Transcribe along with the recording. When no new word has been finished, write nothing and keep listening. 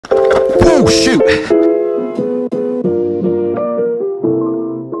Oh, shoot!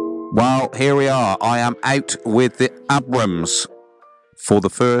 Well, here we are. I am out with the Abrams for the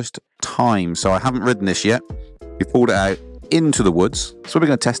first time. So I haven't ridden this yet. We pulled it out into the woods. So we're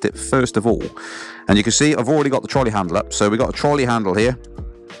going to test it first of all. And you can see I've already got the trolley handle up. So we've got a trolley handle here.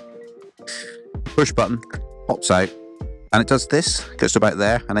 Push button, pops out. And it does this, gets to about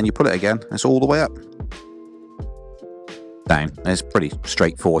there. And then you pull it again. It's all the way up. Down. It's pretty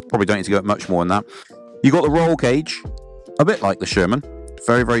straightforward. Probably don't need to go up much more than that. You got the roll cage, a bit like the Sherman.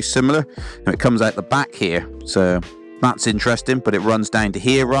 Very, very similar. And it comes out the back here. So that's interesting, but it runs down to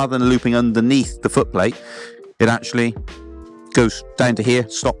here rather than looping underneath the footplate. It actually goes down to here,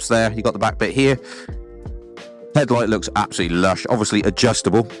 stops there. You got the back bit here. Headlight looks absolutely lush. Obviously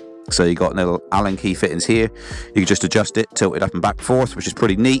adjustable. So you got little Allen key fittings here. You can just adjust it, tilt it up and back and forth, which is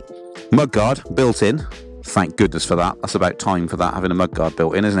pretty neat. Mudguard built in. Thank goodness for that. That's about time for that, having a mudguard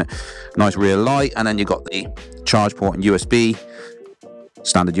built in, isn't it? Nice rear light, and then you've got the charge port and USB,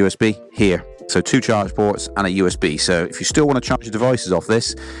 standard USB here. So 2 charge ports and a USB. So if you still want to charge your devices off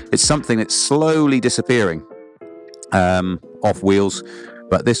this, it's something that's slowly disappearing off wheels,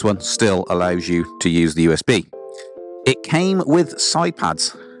 but this one still allows you to use the USB. It came with side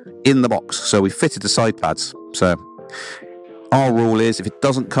pads in the box, so we fitted the side pads. So our rule is, if it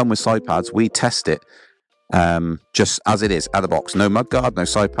doesn't come with side pads, we test it just as it is out of the box. No mudguard, no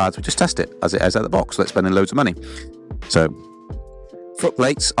side pads. We just test it as it is out of the box. Let's spend loads of money. So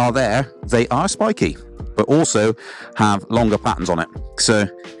footplates are there. They are spiky, but also have longer patterns on it. So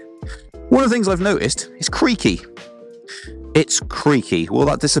one of the things I've noticed is creaky. It's creaky. Will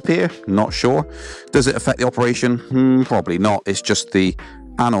that disappear? Not sure. Does it affect the operation? Probably not. It's just the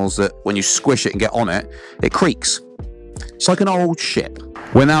panels that when you squish it and get on it, it creaks. It's like an old ship.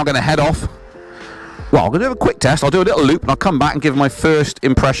 We're now going to head off. Well, I'm going to do a quick test. I'll do a little loop and I'll come back and give my first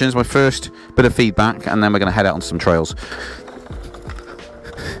impressions, my first bit of feedback, and then we're going to head out on some trails.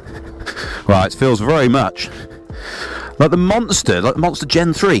 Right, it feels very much like the Monster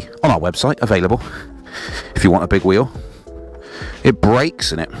Gen 3 on our website, available if you want a big wheel. It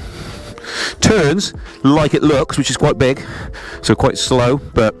brakes and it turns like it looks, which is quite big, so quite slow,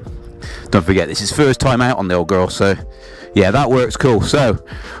 but don't forget, this is first time out on the old girl, so yeah, that works cool. So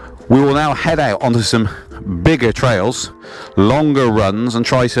we will now head out onto some bigger trails, longer runs, and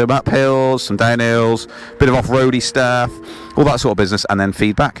try some uphills, some downhills, bit of off-roady stuff, all that sort of business, and then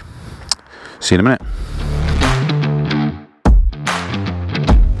feedback. See you in a minute.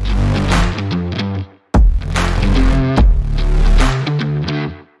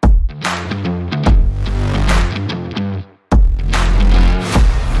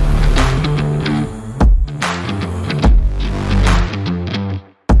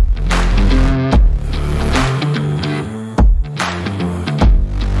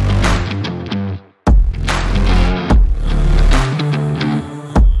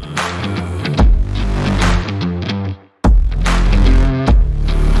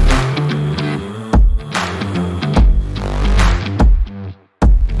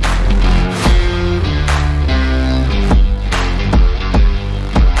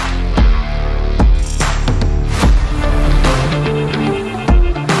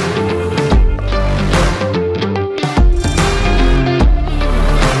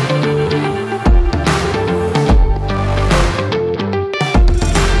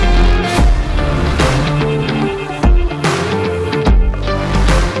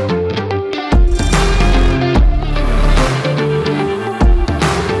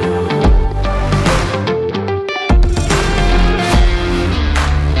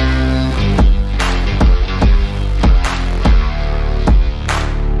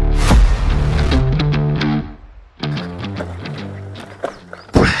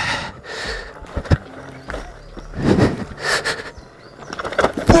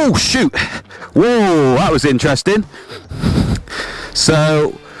 Oh, shoot. Whoa, that was interesting.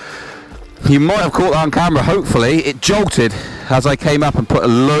 So, you might have caught that on camera, hopefully. It jolted as I came up and put a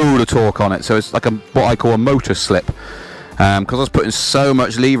load of torque on it. So it's like what I call a motor slip. Because I was putting so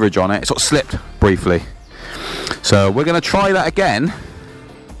much leverage on it, it sort of slipped briefly. So we're going to try that again.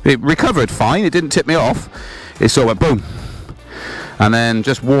 It recovered fine, it didn't tip me off. It sort of went boom. And then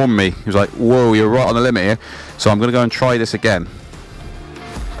just warned me. He was like, whoa, you're right on the limit here. So I'm going to go and try this again.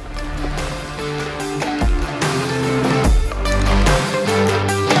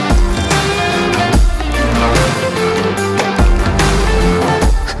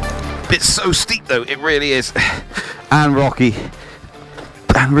 It's so steep though, it really is. And rocky.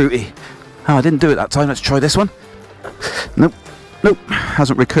 And rooty. Oh, I didn't do it that time. Let's try this one. Nope. Nope.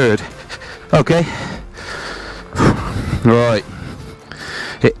 Hasn't recurred. Okay. Right.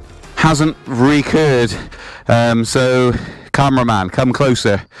 It hasn't recurred. So cameraman, come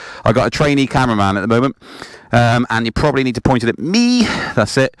closer. I got a trainee cameraman at the moment, and you probably need to point it at me.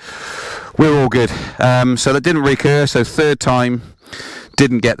 That's it. We're all good. So that didn't recur, so third time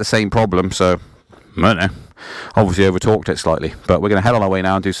didn't get the same problem. So I don't know, obviously over torqued it slightly, but we're going to head on our way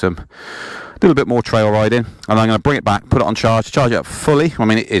now and do some little bit more trail riding, and I'm going to bring it back, put it on charge it up fully. I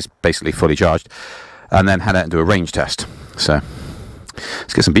mean, it is basically fully charged, and then head out and do a range test. So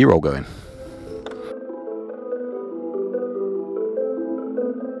let's get some B-roll going.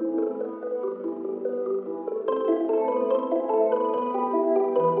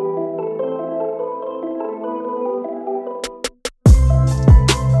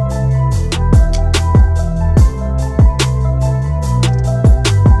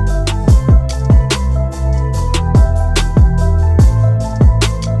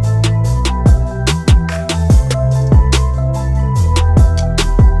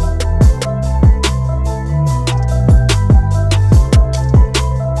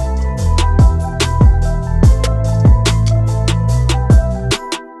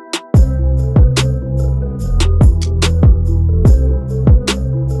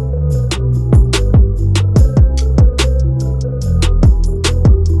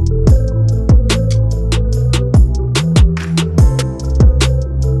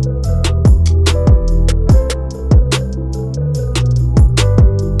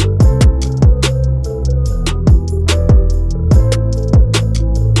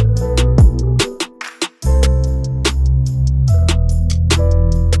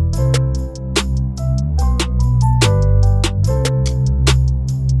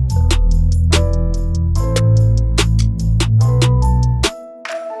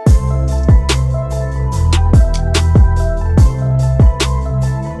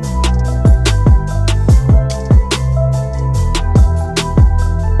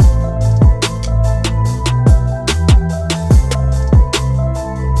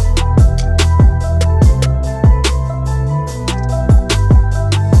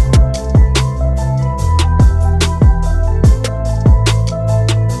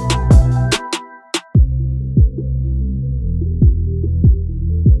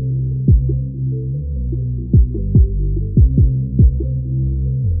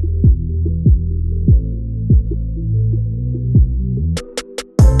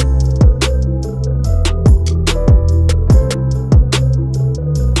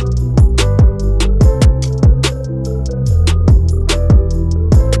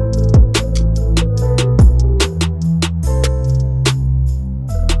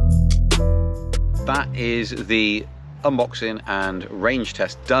 Is the unboxing and range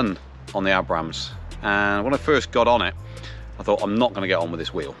test done on the Abrams. And when I first got on it, I thought, I'm not going to get on with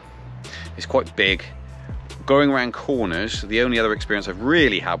this wheel. It's quite big. Going around corners, the only other experience I've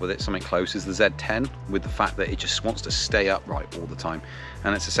really had with it, something close, is the Z10, with the fact that it just wants to stay upright all the time.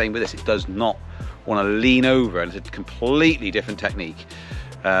 And it's the same with this. It does not want to lean over, and it's a completely different technique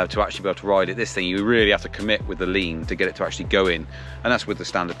to actually be able to ride it. This thing, you really have to commit with the lean to get it to actually go in, and that's with the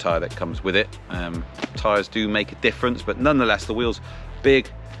standard tyre that comes with it. Tyres do make a difference, but nonetheless the wheel's big.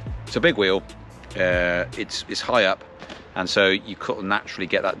 It's a big wheel. It's high up, and so you could naturally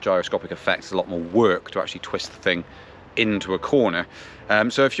get that gyroscopic effect. It's a lot more work to actually twist the thing into a corner.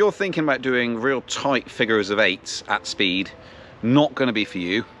 So if you're thinking about doing real tight figures of 8s at speed, not going to be for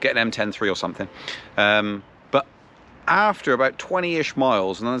you. Get an M10-3 or something. But after about 20-ish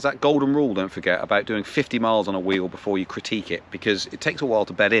miles, and there's that golden rule, don't forget, about doing 50 miles on a wheel before you critique it, because it takes a while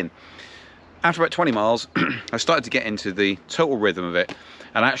to bed in. After about 20 miles, I started to get into the total rhythm of it,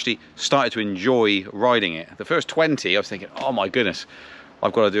 and actually started to enjoy riding it. The first 20, I was thinking, oh my goodness,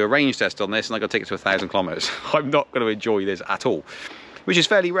 I've got to do a range test on this, and I've got to take it to 1,000 kilometers. I'm not going to enjoy this at all, which is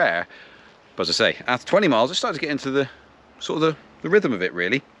fairly rare. But as I say, after 20 miles, I started to get into the sort of the rhythm of it,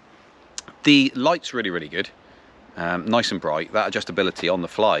 really. The light's really, really good. Nice and bright. That adjustability on the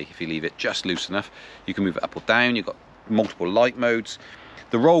fly, if you leave it just loose enough, you can move it up or down. You've got multiple light modes.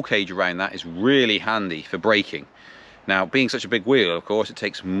 The roll cage around that is really handy for braking. Now, being such a big wheel, of course, it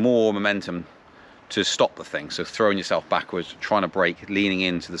takes more momentum to stop the thing. So throwing yourself backwards, trying to brake, leaning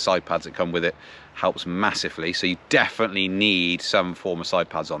into the side pads that come with it helps massively. So you definitely need some form of side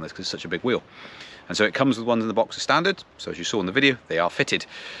pads on this because it's such a big wheel. And so it comes with ones in the box as standard. So as you saw in the video, they are fitted.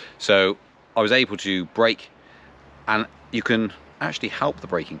 So I was able to brake, and you can actually help the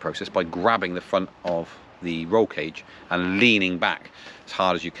braking process by grabbing the front of the roll cage and leaning back as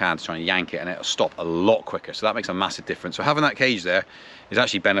hard as you can to try and yank it, and it'll stop a lot quicker. So that makes a massive difference. So having that cage there is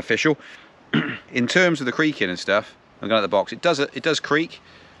actually beneficial. In terms of the creaking and stuff, I'm going at the box, it does creak,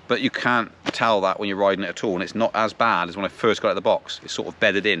 but you can't tell that when you're riding it at all, and it's not as bad as when I first got out of the box. It's sort of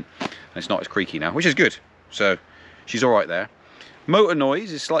bedded in. and it's not as creaky now, which is good. So she's all right there. Motor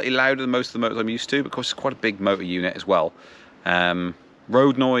noise is slightly louder than most of the motors I'm used to, because it's quite a big motor unit as well.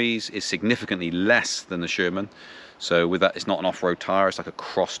 Road noise is significantly less than the Sherman. So with that, it's not an off-road tyre, it's like a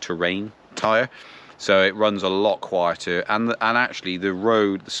cross-terrain tyre. So it runs a lot quieter, and actually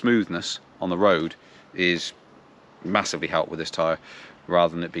the smoothness on the road is massively helped with this tyre,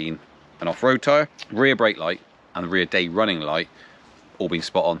 rather than it being an off-road tyre. Rear brake light and the rear day running light, all being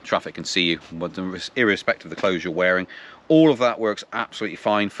spot on. Traffic can see you, irrespective of the clothes you're wearing. All of that works absolutely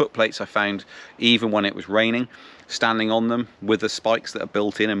fine. Footplates I found, even when it was raining, standing on them with the spikes that are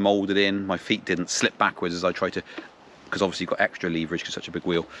built in and moulded in, my feet didn't slip backwards as I tried to, because obviously you've got extra leverage because such a big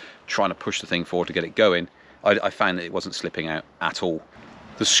wheel, trying to push the thing forward to get it going. I found that it wasn't slipping out at all.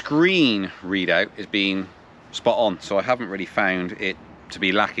 The screen readout is being spot on, so I haven't really found it to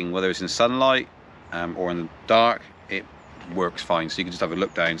be lacking, whether it's in sunlight or in the dark. It works fine, so you can just have a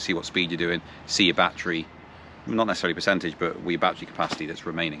look down, see what speed you're doing, see your battery, not necessarily percentage, but your battery capacity that's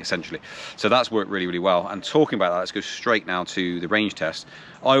remaining essentially. So that's worked really, really well. And talking about that, let's go straight now to the range test.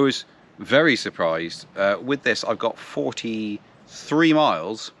 I was very surprised. With this, I've got 43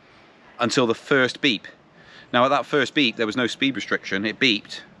 miles until the first beep. Now at that first beep, there was no speed restriction. It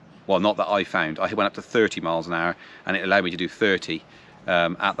beeped, well, not that I found. I went up to 30 miles an hour and it allowed me to do 30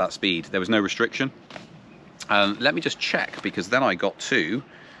 at that speed. There was no restriction. Let me just check, because then I got to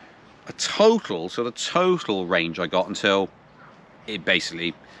a total, so the total range I got until it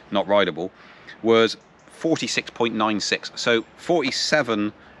basically not rideable was 46.96, so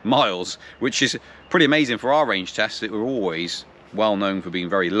 47 miles, which is pretty amazing for our range tests that were always well known for being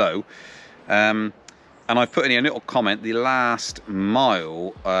very low. And I've put in a little comment, the last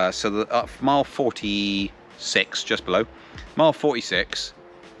mile, so the mile 46, just below, mile 46,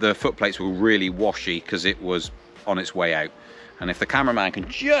 the footplates were really washy because it was on its way out. And if the cameraman can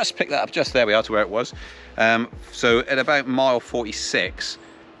just pick that up, just there we are to where it was. So at about mile 46,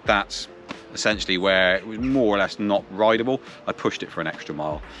 that's essentially where it was more or less not rideable. I pushed it for an extra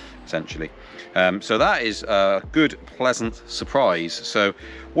mile, essentially. So that is a good, pleasant surprise. So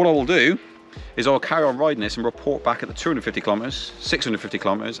what I will do is I'll carry on riding this and report back at the 250 kilometers, 650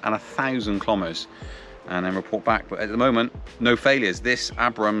 kilometers, and 1,000 kilometers. And then report back. But at the moment, no failures. This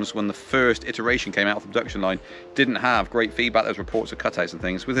Abrams, when the first iteration came out of the production line, didn't have great feedback. There's reports of cutouts and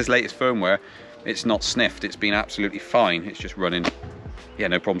things. With this latest firmware, it's not sniffed. It's been absolutely fine. It's just running, yeah,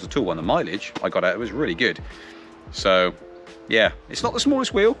 no problems at all. And the mileage I got out, it was really good. So yeah, it's not the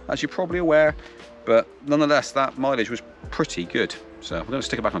smallest wheel, as you're probably aware, but nonetheless, that mileage was pretty good. So we're going to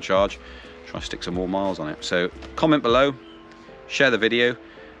stick it back on charge, try to stick some more miles on it. So comment below, share the video,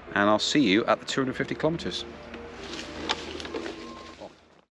 and I'll see you at the 250 kilometers.